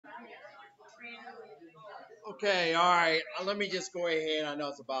Okay, all right. Let me just go ahead. I know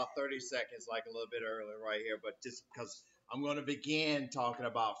it's about 30 seconds, like a little bit early right here, but just because I'm going to begin talking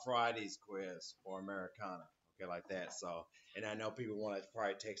about Friday's quiz for Americana. Okay, like that. So, and I know people want to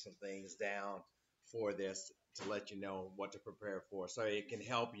probably take some things down for this to let you know what to prepare for. So it can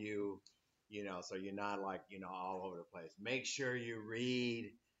help you, so you're not like, all over the place. Make sure you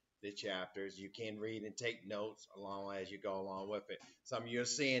read the chapters. You can read and take notes along as you go along with it. Some you're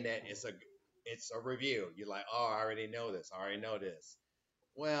seeing that it's a review. You're like, oh, I already know this. I already know this.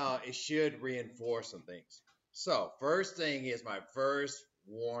 Well, it should reinforce some things. So, first thing is my first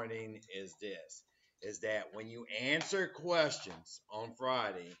warning is this is that when you answer questions on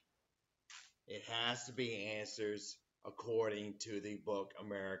Friday, it has to be answers according to the book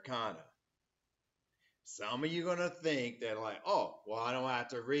Americana. Some of you are going to think that, like, oh, well, I don't have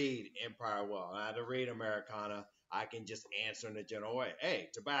to read Empire well. I don't have to read Americana. I can just answer in a general way. Hey,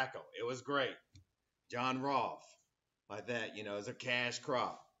 tobacco, it was great. John Rolfe, like that, is a cash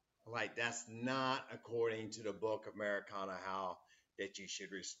crop. Like that's not according to the book of Americana how that you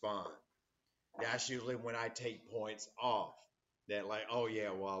should respond. That's usually when I take points off. That like, oh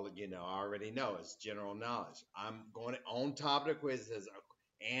yeah, well, I already know it's general knowledge. I'm going on top of the quiz. It says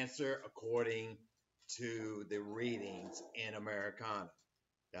answer according to the readings in Americana.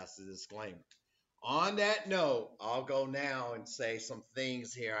 That's the disclaimer. On that note, I'll go now and say some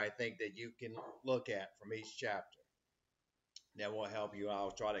things here I think that you can look at from each chapter that will help you.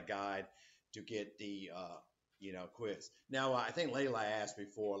 I'll try to guide to get the quiz. Now, I think Layla asked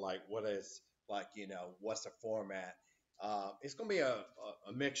before, like, what is like, what's the format? It's gonna be a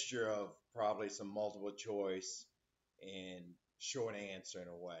mixture of probably some multiple choice and short answer in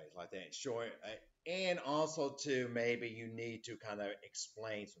a way like that. Short, and also too maybe you need to kind of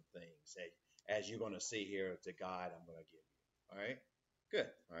explain some things as you're gonna see here with the guide I'm gonna give you. All right, good.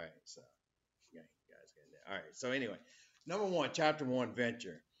 All right, so yeah, you guys getting there. All right, so anyway, number one, chapter one,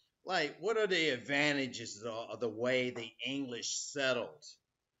 venture. Like, what are the advantages of the way the English settled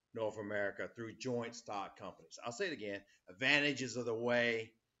North America through joint stock companies? I'll say it again. Advantages of the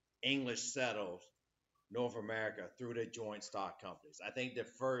way English settled North America through the joint stock companies. I think the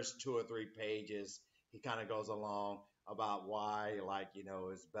first 2 or 3 pages, he kind of goes along about why, like,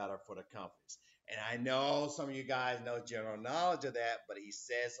 it's better for the companies. And I know some of you guys know general knowledge of that, but he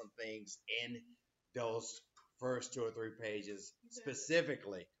says some things in those first 2 or 3 pages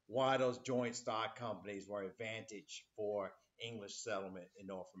specifically why those joint stock companies were advantage for English settlement in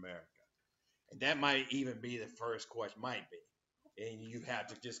North America. And that might even be the first question, might be. And you have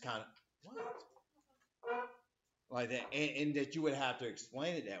to just kind of, what? Like that, and that you would have to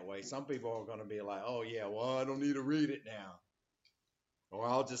explain it that way. Some people are going to be like, "Oh yeah, well I don't need to read it now, or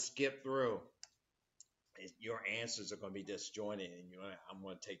I'll just skip through." Your answers are going to be disjointed, and I'm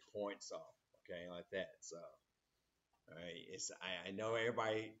going to take points off. Okay, like that. So, all right, I know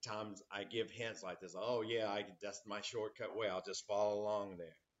everybody times I give hints like this. Oh yeah, that's my shortcut way. I'll just follow along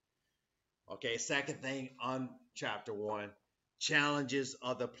there. Okay, second thing on chapter one, challenges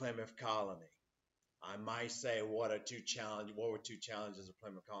of the Plymouth colony. I might say what were two challenges of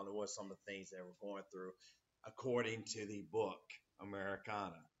Plymouth Colony? What were some of the things they were going through according to the book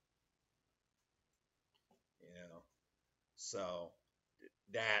Americana? You know, so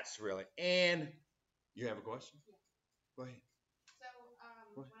that's really. And you have a question? Go ahead.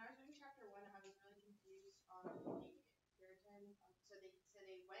 Go ahead.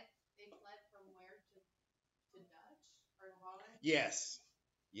 Yes,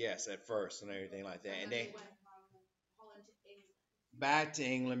 yes, at first and everything like that, and they back to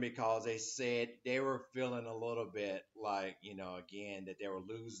England because they said they were feeling a little bit like, again, that they were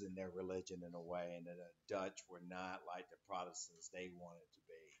losing their religion in a way, and that the Dutch were not like the Protestants they wanted to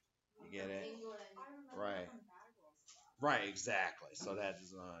be. You get it? Right. Right, exactly. So that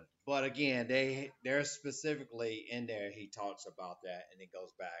is on. But again, they're specifically in there. He talks about that, and it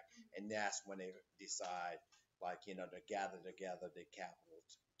goes back, and that's when they decide, like to gather together the capital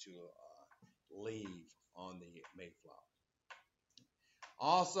to leave on the Mayflower.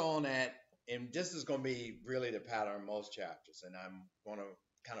 Also on that, and this is going to be really the pattern of most chapters, and I'm going to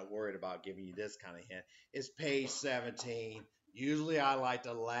kind of worried about giving you this kind of hint. It's page 17. Usually I like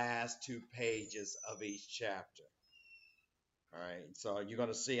the last 2 pages of each chapter. All right, so you're going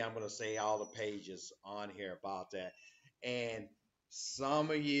to see, I'm going to say all the pages on here about that. And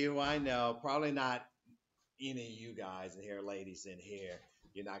some of you, I know, probably not any of you guys in here, ladies in here,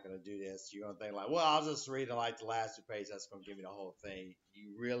 you're not going to do this. You're going to think like, well, I'll just read it like the last 2 pages. That's going to give me the whole thing.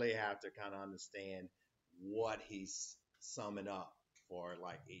 You really have to kind of understand what he's summing up for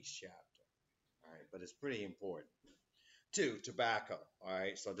like each chapter. All right, but it's pretty important. Two, tobacco. All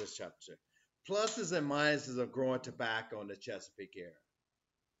right, so this chapter. Pluses and minuses of growing tobacco in the Chesapeake area.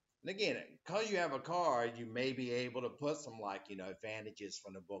 And again, because you have a card, you may be able to put some like advantages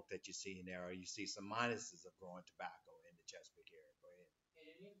from the book that you see in there, or you see some minuses of growing tobacco in the Chesapeake area. Go ahead. In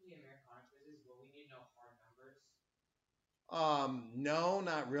any of the Americana quizzes, will we need to know hard numbers? No,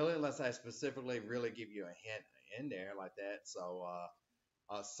 not really, unless I specifically really give you a hint in there like that. So,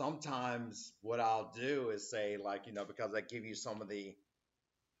 sometimes what I'll do is say, like, because I give you some of the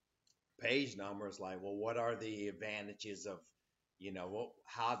page numbers, like, well, what are the advantages of,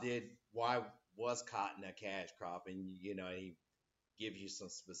 why was cotton a cash crop? And, he gives you some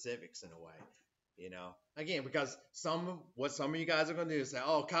specifics in a way, again, because what some of you guys are going to do is say,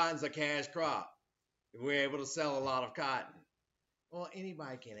 oh, cotton's a cash crop. We're able to sell a lot of cotton. Well,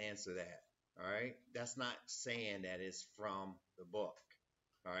 anybody can answer that. All right. That's not saying that it's from the book.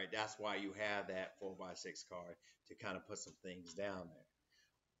 All right. That's why you have that 4x6 card to kind of put some things down there.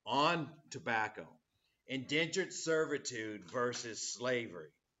 On tobacco, indentured servitude versus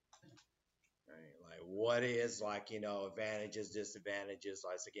slavery. Right? Like what is advantages, disadvantages,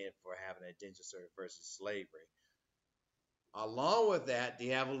 like again for having indentured servitude versus slavery. Along with that,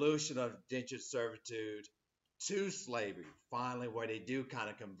 the evolution of indentured servitude to slavery, finally, where they do kind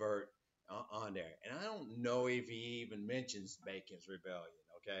of convert on there. And I don't know if he even mentions Bacon's Rebellion,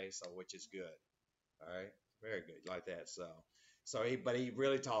 okay? So, which is good, all right? Very good, like that. But he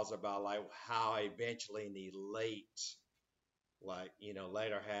really talks about like how eventually in the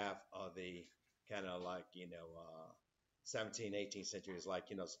later half of the kind of 17th, 18th centuries,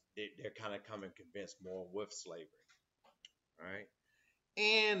 they're kind of coming convinced more with slavery, all right?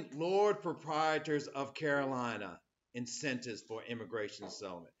 And Lord Proprietors of Carolina incentives for immigration and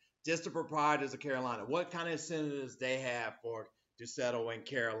settlement. Just the proprietors of Carolina. What kind of incentives they have to settle in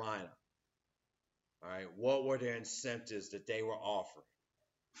Carolina? All right. What were their incentives that they were offering?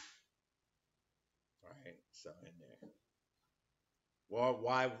 All right. So in there. Well,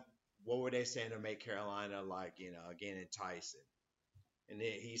 why? What were they saying to make Carolina again enticing? And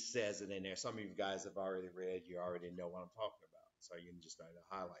he says it in there. Some of you guys have already read. You already know what I'm talking about. So you can just try to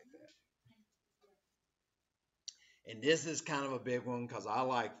highlight that. And this is kind of a big one because I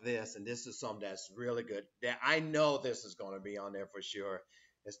like this, and this is something that's really good. That I know this is going to be on there for sure.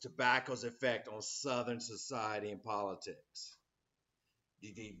 Is tobacco's effect on Southern society and politics.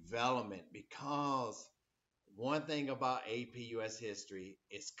 The development, because one thing about APUS history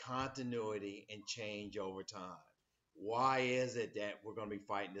is continuity and change over time. Why is it that we're going to be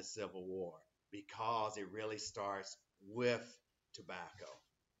fighting the Civil War? Because it really starts with tobacco,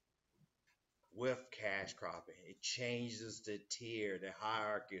 with cash cropping. It changes the tier, the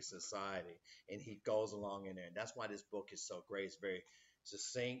hierarchy of society, and he goes along in there. And that's why this book is so great. It's very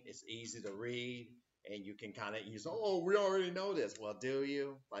succinct. It's easy to read, and you can kind of use. Oh, we already know this. Well, do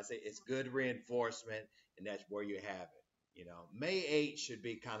you? Like I say, it's good reinforcement, and that's where you have it. May 8th should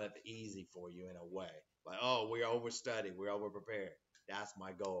be kind of easy for you in a way. Like, oh, we're overstudied, we're overprepared. That's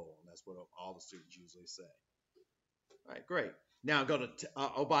my goal, and that's what all the students usually say. All right, great. Now go to,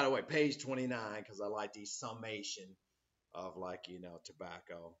 oh, by the way, page 29, because I like the summation of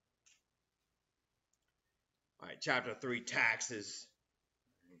tobacco. All right, chapter 3, taxes.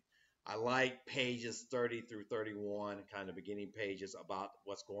 I like pages 30 through 31, kind of beginning pages about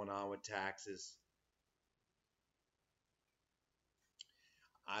what's going on with taxes.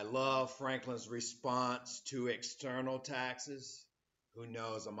 I love Franklin's response to external taxes. Who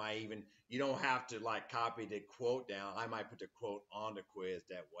knows? You don't have to copy the quote down. I might put the quote on the quiz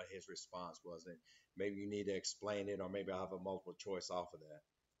that what his response was. And maybe you need to explain it, or maybe I'll have a multiple choice off of that.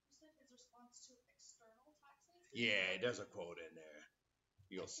 You said his response to external taxes? Yeah, there's a quote in there.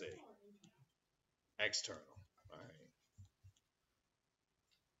 You'll see. External. All right.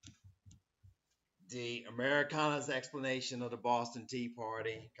 The Americana's explanation of the Boston Tea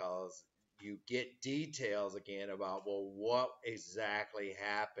Party, because you get details again about, well, what exactly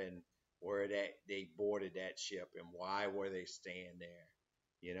happened where they boarded that ship and why were they staying there,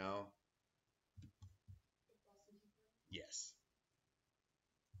 you know? Yes.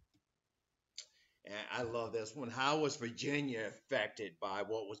 And I love this one. How was Virginia affected by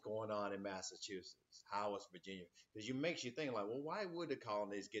what was going on in Massachusetts? How was Virginia? Because it makes you think well, why would the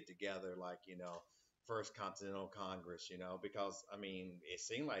colonies get together First Continental Congress, because it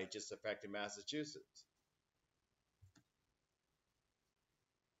seemed like it just affected Massachusetts.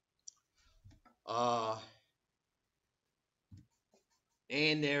 Uh,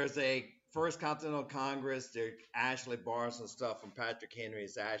 and there's a First Continental Congress. They actually borrowed some stuff from Patrick Henry.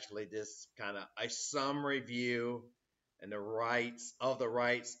 It's actually this kind of a summary view and the rights of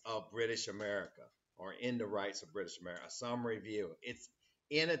British America, or in the rights of British America. A summary view.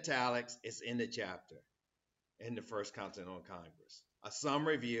 in italics. It's in the chapter in the First Continental Congress. A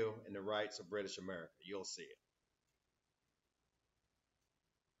summary review in the rights of British America. You'll see it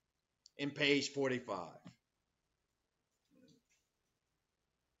in page 45.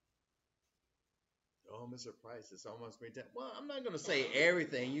 Oh, Mr. Price, it's almost been time. Well, I'm not gonna say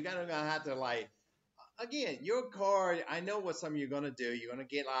everything. You gotta gonna have to like again, your card. I know what some of you're gonna do. You're gonna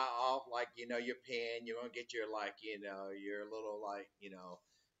get off like your pen. You're gonna get your like your little like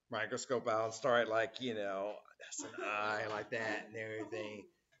microscope out and start like that's an eye like that and everything.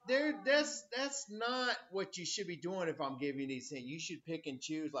 That's not what you should be doing. If I'm giving you these things, you should pick and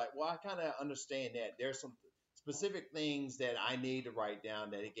choose. Like, well, I kind of understand that there's some specific things that I need to write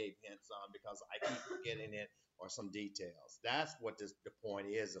down that he gave hints on because I keep forgetting it or some details. That's what the point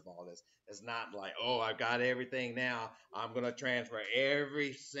is of all this. It's not like, oh, I've got everything now. I'm gonna transfer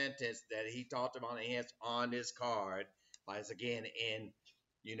every sentence that he talked about in hints on this card. Like it's again in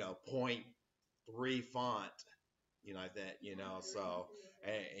point three font like that, So,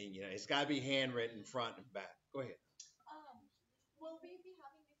 and it's got to be handwritten front and back. Go ahead. Um, will we be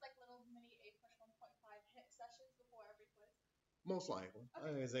having these like little mini A push 1.5 hit sessions before every quiz? Most likely,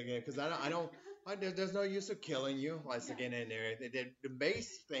 Okay. again, because there's no use of killing you. Like again, in there, the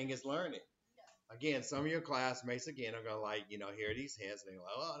base thing is learning. Yes. Again, some of your classmates again are gonna like hear these hints and they're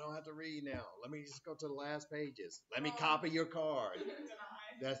like, oh, I don't have to read now. Let me just go to the last pages. Let me copy your card.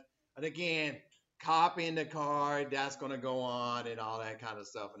 That's and again, copying the card. That's gonna go on and all that kind of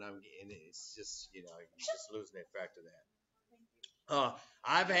stuff. And it's just you're just losing the effect of that.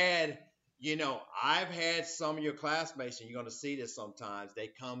 I've had, I've had some of your classmates, and you're going to see this sometimes. They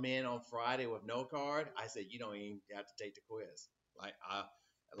come in on Friday with no card. I said, you don't even have to take the quiz. Like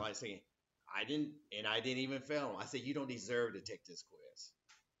saying, I didn't even fail them. I said, you don't deserve to take this quiz.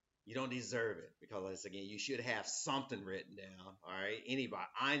 You don't deserve it because, again, you should have something written down. All right, anybody,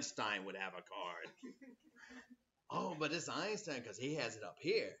 Einstein would have a card. Oh, but it's Einstein because he has it up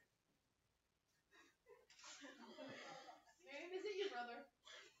here. May I visit you, brother?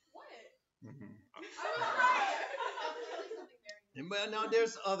 What? Mhm. I was right. That's literally something very. But no,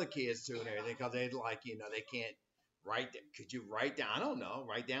 there's other kids too and everything because they like they can't write. Could you write down? I don't know.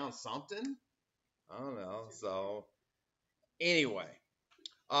 Write down something. I don't know. So anyway,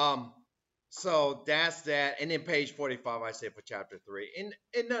 um, so that's that. And then page 45, I said for chapter three. And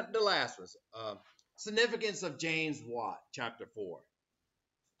the last was significance of James Watt, chapter 4.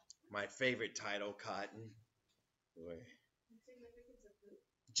 My favorite title, Cotton. Boy. Significance of who?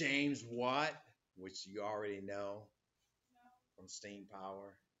 James Watt, which you already know No. from Steam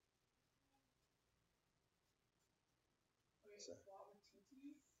Power. Wait, So, what with two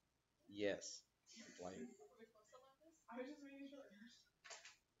T's? yes. Like, Are we supposed to learn this? I was just making sure.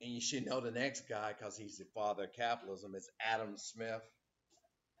 and you should know the next guy because he's the father of capitalism. It's Adam Smith,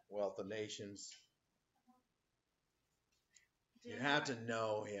 Wealth of Nations. You have to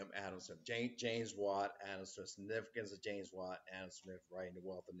know him, Adam Smith. James Watt, Adam Smith. Significance of James Watt, Adam Smith writing The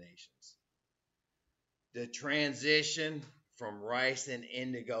Wealth of Nations. The transition from rice and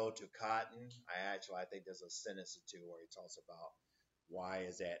indigo to cotton. I think there's a sentence or two where he talks about why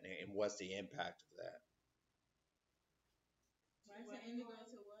is that and what's the impact of that. Rice and indigo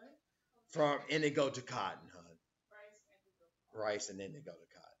to what? From indigo to cotton, hun. Rice and indigo. Rice and indigo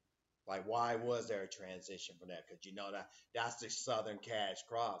to cotton. Like, why was there a transition from that? Because that's the southern cash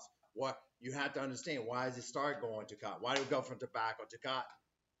crops. What you have to understand, why does it start going to cotton? Why do we go from tobacco to cotton?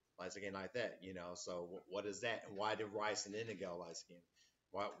 Like again, like that, So what is that? And why did rice and indigo, like again?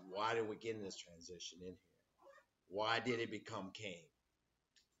 Why did we get in this transition in here? Why did it become king?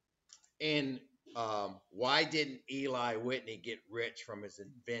 And why didn't Eli Whitney get rich from his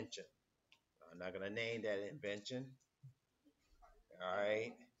invention? I'm not gonna name that invention. All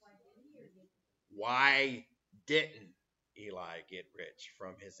right. Why didn't Eli get rich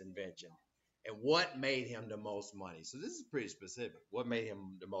from his invention? And what made him the most money? So this is pretty specific. What made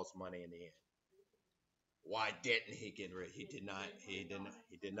him the most money in the end? Why didn't he get rich? He did not. He did not.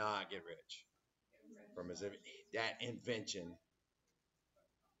 He did not get rich from that invention.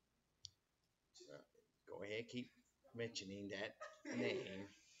 Go ahead, keep mentioning that name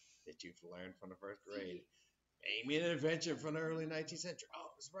that you've learned from the first grade. Name me an invention from the early 19th century. Oh,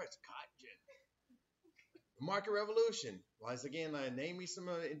 it's right. It's cotton gin. Market revolution. Once again, name me some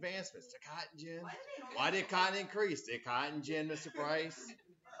advancements. The cotton gin. Why did cotton increase? Did cotton gin, Mr. Price?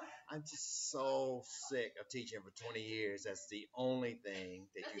 I'm just so sick of teaching for 20 years. That's the only thing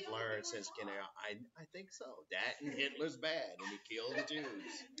that you've learned since kindergarten. I think so. That and Hitler's bad, and he killed the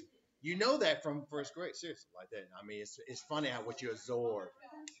Jews. You know that from first grade, seriously, like that. I mean, it's funny how what you absorb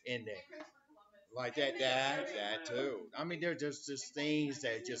in there. like that too. I mean, they're just things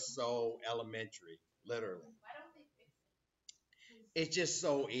that are just so elementary, literally. It's just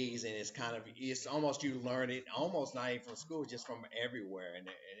so easy, and it's kind of it's almost you learn it almost not even from school, just from everywhere and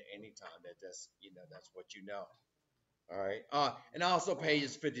anytime that's what you know. All right. And also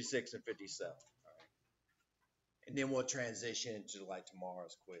pages 56 and 57. All right. And then we'll transition into like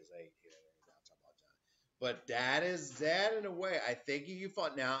tomorrow's quiz 8 here. I'll talk about that. But that is that in a way. I think you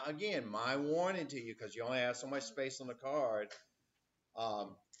thought now again, my warning to you, because you only have so much space on the card.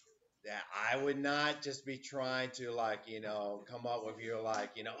 Um, that I would not just be trying to like, come up with your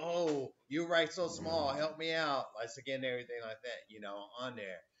like, oh, you write so small, help me out. Like again, everything like that, on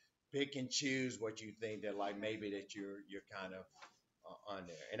there. Pick and choose what you think that like maybe that you're kind of on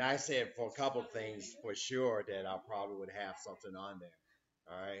there. And I said for a couple of things for sure that I probably would have something on there.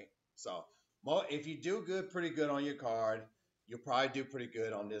 All right. So if you do good, pretty good on your card, you'll probably do pretty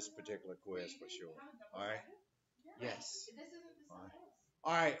good on this particular quiz for sure. All right. Yes. All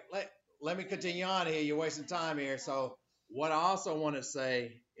right. All right. Let me continue on here. You're wasting time here. So what I also want to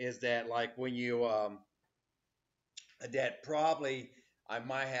say is that like when you that probably I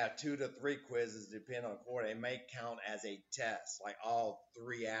might have 2 to 3 quizzes, depending on the quarter. It may count as a test, like all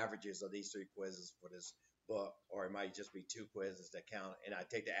 3 averages of these 3 quizzes for this book, or it might just be 2 quizzes that count, and I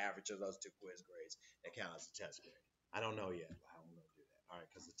take the average of those 2 quiz grades that count as a test grade. I don't know yet. I don't know to do that. All right,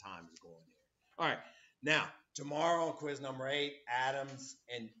 because the time is going here. All right, now tomorrow on quiz number 8, Adams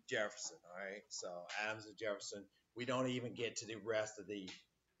and Jefferson. All right, so Adams and Jefferson. We don't even get to the rest of the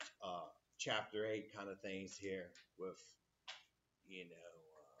uh, chapter 8 kind of things here with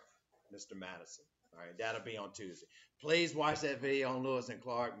Mr. Madison. All right, that'll be on Tuesday. Please watch that video on Lewis and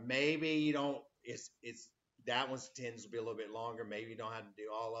Clark. Maybe you don't. It's that one tends to be a little bit longer. Maybe you don't have to do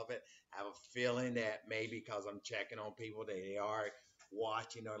all of it. I have a feeling that maybe because I'm checking on people, they are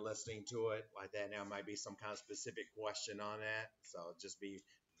watching or listening to it like that. Now might be some kind of specific question on that. So just be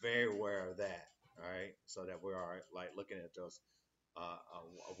very aware of that. All right, so that we are like looking at those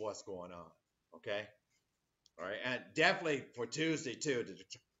of what's going on. Okay. All right, and definitely for Tuesday too,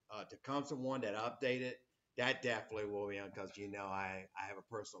 to come to one that updated, that definitely will be on because I have a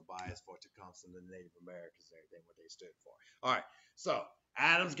personal bias for Tecumseh and the Native Americans and everything what they stood for. All right, so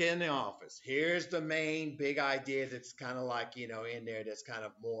Adams get in the office. Here's the main big idea that's kind of like in there. That's kind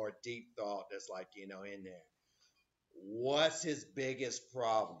of more deep thought. That's like in there. What's his biggest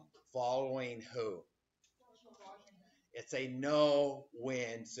problem? Following who? It's a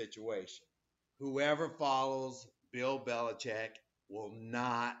no-win situation. Whoever follows Bill Belichick will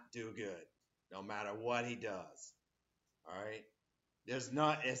not do good, no matter what he does. All right. There's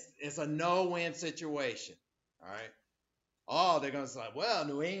not. It's a no-win situation. All right. Oh, they're gonna say, well,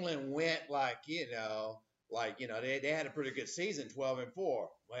 New England went they had a pretty good season, 12-4. Well,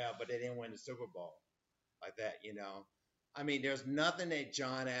 but they didn't win the Super Bowl like that. I mean, there's nothing that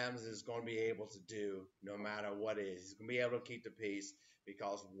John Adams is going to be able to do, no matter what it is. He's going to be able to keep the peace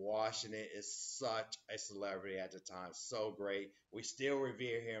because Washington is such a celebrity at the time, so great. We still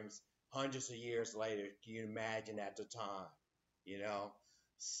revere him hundreds of years later. Can you imagine at the time? You know,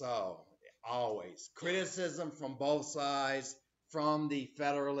 so always criticism from both sides, from the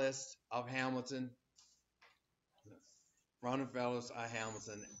Federalists of Hamilton,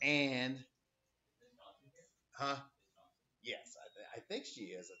 and huh? Yes, I think she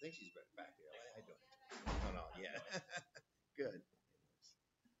is. I think she's back here. I don't. No, no, yeah, good.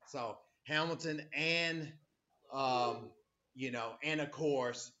 So Hamilton and and of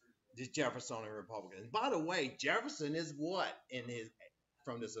course the Jeffersonian Republicans. By the way, Jefferson is what in his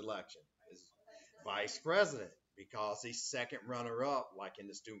from this election is vice president because the second runner up, like in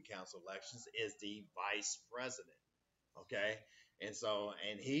the student council elections, is the vice president. Okay.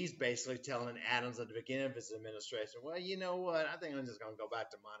 And he's basically telling Adams at the beginning of his administration, well, you know what? I think I'm just going to go back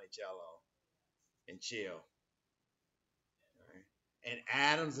to Monticello and chill. All right. And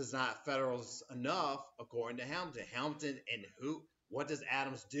Adams is not Federalist enough, according to Hamilton. Hamilton and who? What does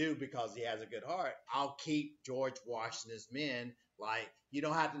Adams do because he has a good heart? I'll keep George Washington's men. Like, you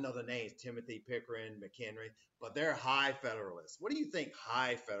don't have to know the names, Timothy, Pickering, McHenry, but they're high Federalists. What do you think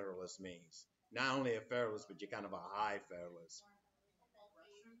high Federalist means? Not only a Federalist, but you're kind of a high Federalist.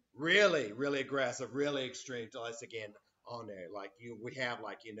 Really, really aggressive, really extreme. So that's again on there. Like we have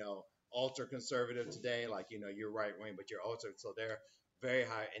like ultra conservative today. Like you're right wing, but you're ultra. So they're very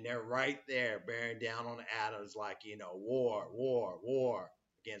high, and they're right there bearing down on Adams. Like war, war, war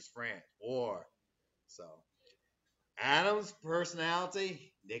against France, war. So Adams'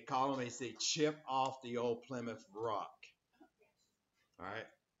 personality, they call him. They say chip off the old Plymouth Rock. All right,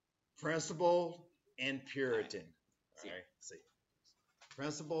 principle and Puritan. All right, see.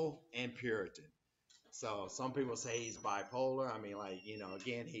 Principle and Puritan. So some people say he's bipolar. I mean, like,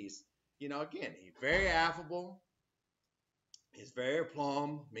 again, he's very affable. He's very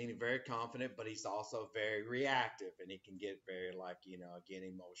plumb, meaning very confident, but he's also very reactive, and he can get very, like, again,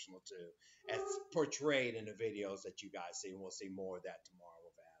 emotional too, as portrayed in the videos that you guys see. And we'll see more of that tomorrow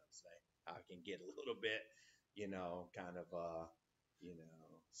with Adam. Say how he can get a little bit, kind of,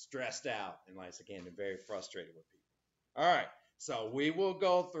 stressed out, and, like, again, very frustrated with people. All right, so we will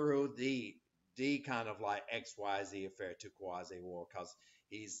go through the kind of like XYZ affair to quasi war, because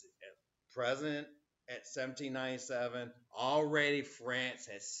he's president at 1797. Already, France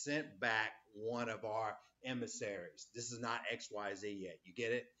has sent back one of our emissaries. This is not XYZ yet. You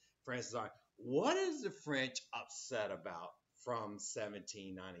get it? France is like, what is the French upset about from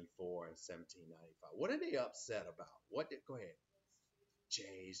 1794 and 1795? What are they upset about? Go ahead.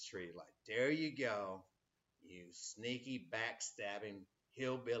 Jay's tree. Like, there you go. You sneaky, backstabbing,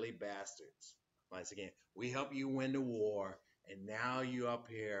 hillbilly bastards. Once again, we help you win the war, and now you up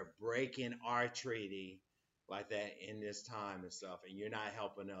here breaking our treaty like that in this time and stuff, and you're not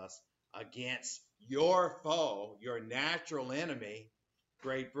helping us against your foe, your natural enemy,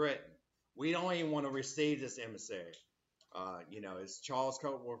 Great Britain. We don't even want to receive this emissary. It's Charles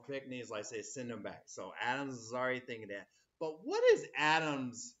Copeland Pickney, is like I say, send them back. So Adams is already thinking that. But what is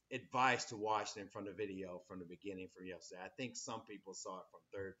Adams' advice to Washington from the video from the beginning from yesterday? I think some people saw it from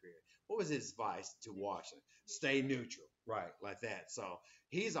third period. What was his advice to Washington? Stay neutral, right, like that. So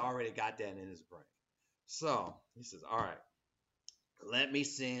he's already got that in his brain. So he says, all right, let me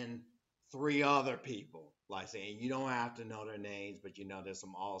send three other people. Like saying, you don't have to know their names, but there's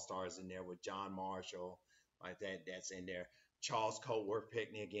some all stars in there with John Marshall, like that. That's in there. Charles Copeland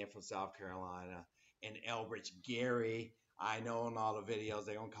Pickney again from South Carolina, and Elbridge Gary. I know in all the videos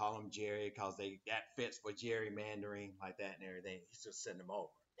they don't call him Jerry because that fits for gerrymandering like that and everything. He's just sending them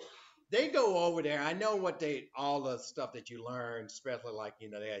over. They go over there. I know all the stuff that you learn, especially like,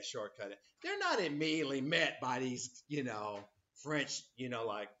 they had shortcut it. They're not immediately met by these, French,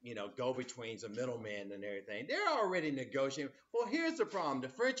 like, go betweens and middlemen and everything. They're already negotiating. Well, here's the problem. The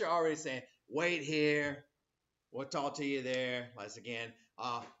French are already saying, wait here. We'll talk to you there. Once again,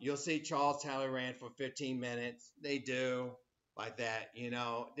 you'll see Charles Talleyrand for 15 minutes. They do like that.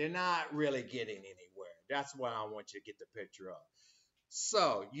 They're not really getting anywhere. That's what I want you to get the picture of.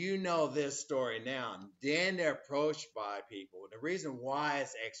 So, this story now. Then they're approached by people. The reason why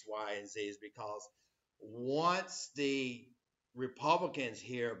it's X, Y, and Z is because once the Republicans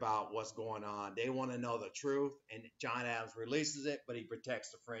hear about what's going on, they want to know the truth. And John Adams releases it, but he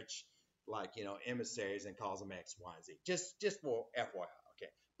protects the French, like, emissaries, and calls them X, Y, and Z. Just for FYI,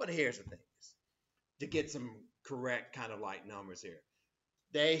 okay? But here's the thing is, to get some correct kind of like numbers here,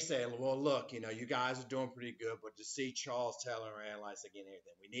 they say, well, look, you guys are doing pretty good, but to see Charles Talleyrand, like again,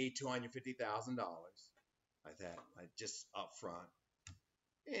 everything, we need $250,000, like that, like just up front.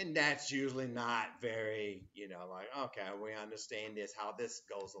 And that's usually not very, like, okay, we understand this, how this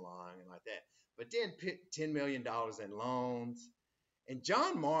goes along, and like that. But then $10 million in loans. And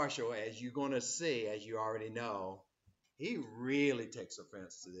John Marshall, as you're going to see, as you already know, he really takes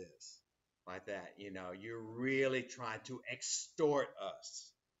offense to this. Like that, you're really trying to extort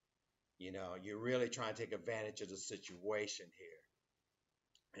us. You're really trying to take advantage of the situation here.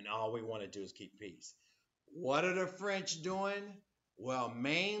 And all we want to do is keep peace. What are the French doing? Well,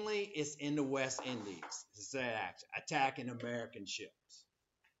 mainly it's in the West Indies. It's attacking American ships.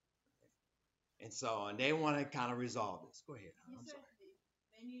 And they want to kind of resolve this. Go ahead. I'm sorry.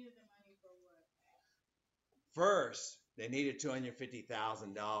 They needed the money for what? First, they needed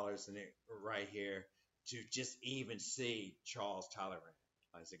 $250,000 in it right here to just even see Charles Talleyrand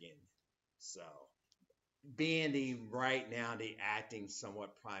once again. So, being right now the acting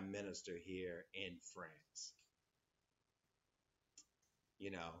somewhat prime minister here in France,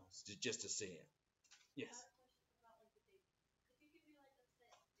 just to see him. Yes.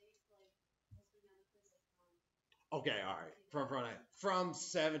 Okay, all right. From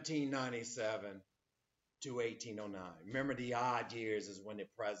 1797 to 1809. Remember, the odd years is when the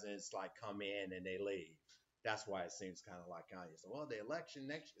presidents like come in and they leave. That's why it seems kind of like Kanye. So, well, the election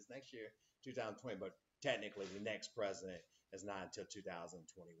is next year, 2020, but technically the next president is not until 2021.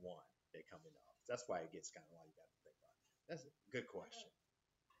 They come in office. That's why it gets kind of like that to think about. That's a good question.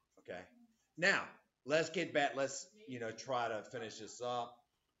 Okay. Now let's get back. Let's try to finish this up.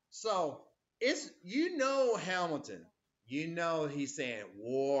 So it's Hamilton. He's saying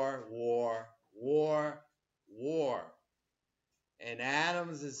war, war, war, war. And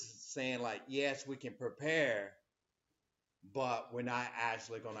Adams is saying, like, yes, we can prepare, but we're not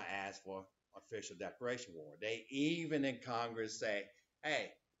actually going to ask for official declaration war. They even in Congress say,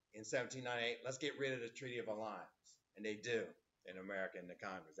 hey, in 1798, let's get rid of the Treaty of Alliance. And they do in America in the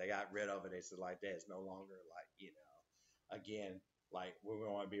Congress. They got rid of it. They said like that. It's no longer like, again, like we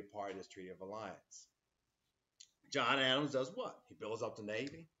want to be a part of this Treaty of Alliance. John Adams does what? He builds up the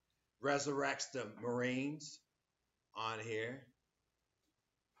Navy, resurrects the Marines on here,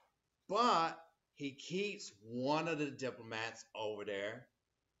 but he keeps one of the diplomats over there,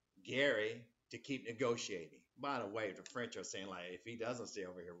 Gary, to keep negotiating. By the way, the French are saying like, if he doesn't stay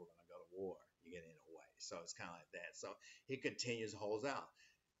over here, we're going to go to war. You get in the way. So it's kind of like that. So he continues, holds out.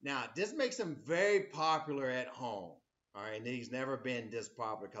 Now, this makes him very popular at home. All right, and he's never been this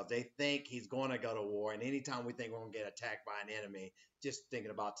popular because they think he's going to go to war. And anytime we think we're going to get attacked by an enemy, just thinking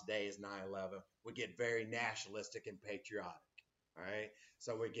about today is 9/11, we get very nationalistic and patriotic. All right,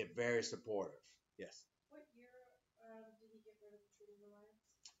 so we get very supportive. Yes. What year did he get rid of the Treaty of Alliance?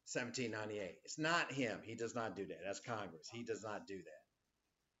 1798. It's not him. He does not do that. That's Congress. He does not do that.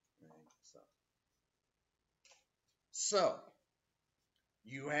 Right? So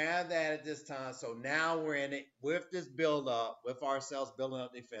you have that at this time. So now we're in it with this build up, with ourselves building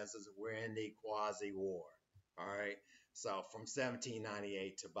up defenses. We're in the quasi war. All right. So from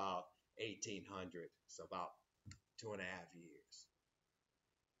 1798 to about 1800. So about 2.5 years.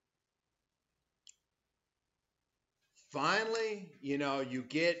 Finally, you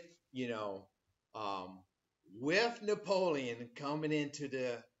get, with Napoleon coming into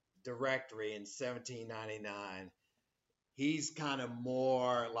the directory in 1799, he's kind of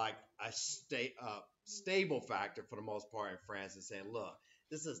more like a stable factor for the most part in France and saying, look,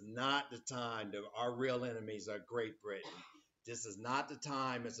 this is not the time that our real enemies are Great Britain. This is not the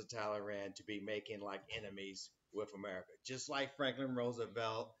time, Mr. Talleyrand, to be making like enemies with America. Just like Franklin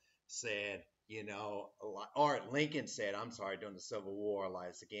Roosevelt said, or Lincoln said, I'm sorry, during the Civil War,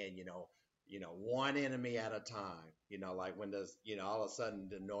 like again, one enemy at a time. Like when there's, all of a sudden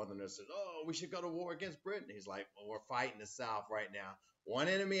the Northerners said, oh, we should go to war against Britain. He's like, well, we're fighting the South right now. One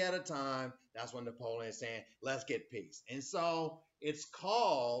enemy at a time. That's when Napoleon is saying, let's get peace. And so it's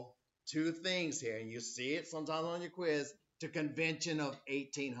called two things here, and you see it sometimes on your quiz, the Convention of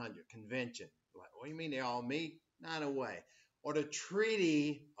 1800. Convention. Like, what do you mean they all meet? Not a way. Or the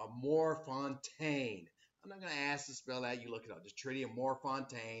Treaty of Morfontaine. I'm not going to ask to spell that. You look it up. The Treaty of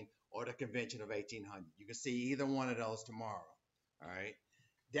Morfontaine or the Convention of 1800. You can see either one of those tomorrow. All right.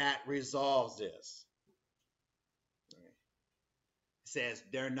 That resolves this. Right. It says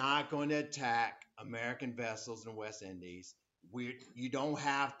they're not going to attack American vessels in the West Indies. You don't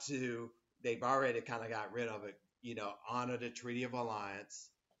have to. They've already kind of got rid of it. Honor the Treaty of Alliance.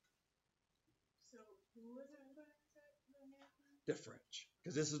 So who was it going to attack the Americans? The French.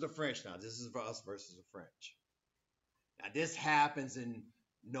 Because this is the French now. This is for us versus the French. Now this happens in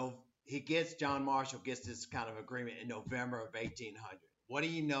John Marshall gets this kind of agreement in November of 1800. What do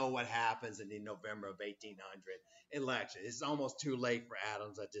you know what happens in the November of 1800 election? It's almost too late for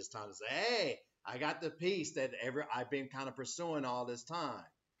Adams at this time to say, hey, I got the peace that I've been kind of pursuing all this time.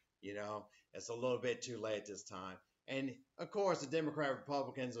 It's a little bit too late this time. And of course, the Democrat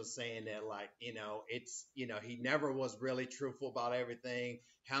Republicans are saying that, like, it's, he never was really truthful about everything.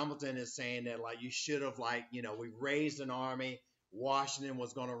 Hamilton is saying that, like, you should have, like, we raised an army. Washington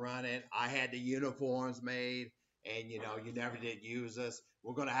was going to run it. I had the uniforms made, and, you never did use us.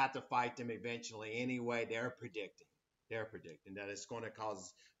 We're going to have to fight them eventually anyway. They're predicting that it's going to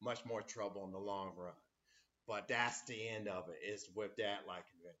cause much more trouble in the long run. But that's the end of it. It's with that, like,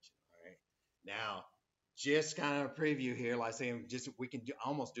 convention. All right. Now, just kind of a preview here, like saying, we can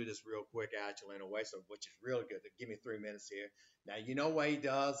almost do this real quick, actually, in a way, so which is really good. Give me 3 minutes here. Now, you know what he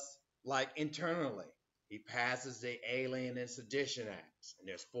does, like internally? He passes the Alien and Sedition Acts, and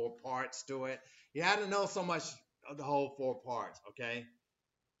there's 4 parts to it. You have to know so much of the whole 4 parts, okay?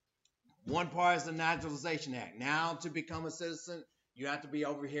 One part is the Naturalization Act. Now, to become a citizen, you have to be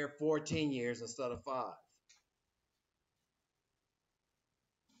over here 14 years instead of 5.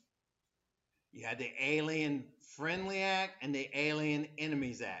 You had the Alien Friendly Act and the Alien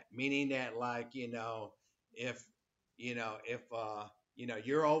Enemies Act, meaning that, like, if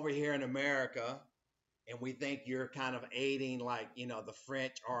you're over here in America and we think you're kind of aiding, like, the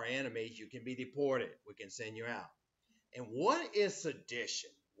French are our enemies, you can be deported. We can send you out. And what is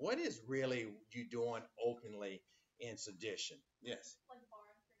sedition? What is really you doing openly in sedition? Yes. Like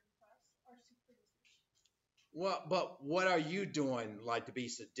barring freedom of press or super sedition. Well, but what are you doing, like, to be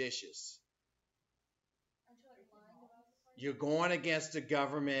seditious? You're going against the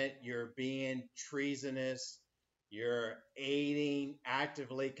government. You're being treasonous. You're aiding,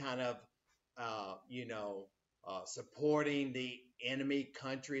 actively kind of, supporting the enemy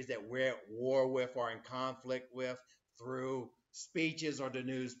countries that we're at war with or in conflict with through speeches or the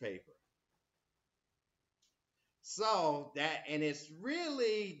newspaper. So that, and it's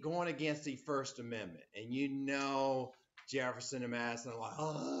really going against the First Amendment. And Jefferson and Madison are like,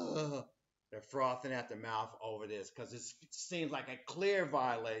 oh, they're frothing at the mouth over this because it seems like a clear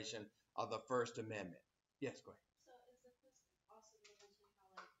violation of the First Amendment. Yes, go ahead. So is this also eventually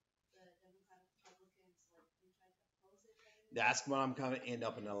how like the Democratic Republicans like they tried to oppose it? That's what I'm going to end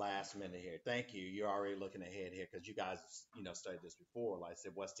up in the last minute here. Thank you. You're already looking ahead here because you guys, studied this before. Like I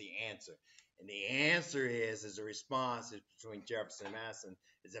said, what's the answer? And the answer is the response is between Jefferson and Madison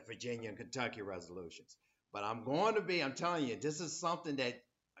is the Virginia and Kentucky resolutions. But I'm telling you, this is something that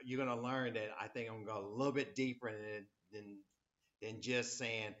you're going to learn that I think I'm going to go a little bit deeper in it than just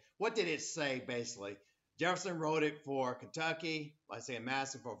saying, what did it say basically? Jefferson wrote it for Kentucky, like I say,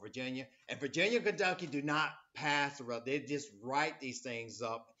 Madison for Virginia. And Virginia and Kentucky do not pass the road. They just write these things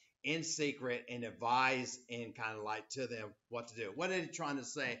up in secret and advise and kind of like to them what to do. What are they trying to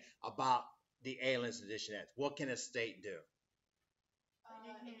say about the Alien Sedition Act? What can a state do? It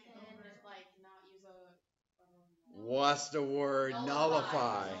can like not use a What's the word? Nullify.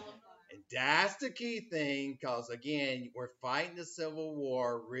 nullify. And that's the key thing because, again, we're fighting the Civil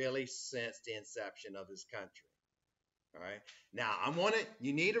War really since the inception of this country. All right. Now,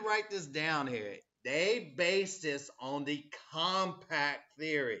 you need to write this down here. They base this on the compact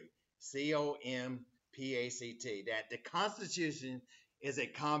theory, COMPACT, that the Constitution is a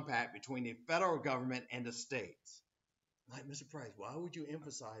compact between the federal government and the states. Like, Mr. Price, why would you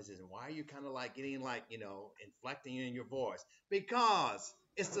emphasize this? And why are you kind of like getting like, inflecting in your voice? Because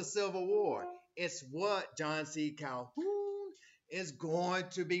it's the Civil War. It's what John C. Calhoun is going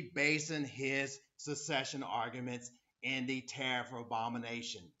to be basing his secession arguments in the tariff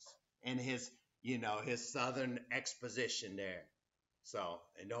abominations and his Southern exposition there. So,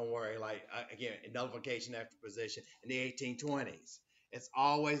 and don't worry, like, again, nullification exposition in the 1820s. It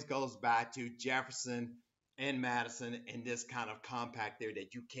always goes back to Jefferson and Madison in this kind of compact there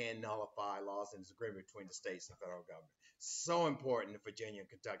that you can nullify laws and agreement between the states and federal government. So important, the Virginia and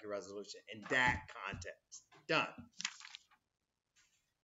Kentucky resolution in that context. Done.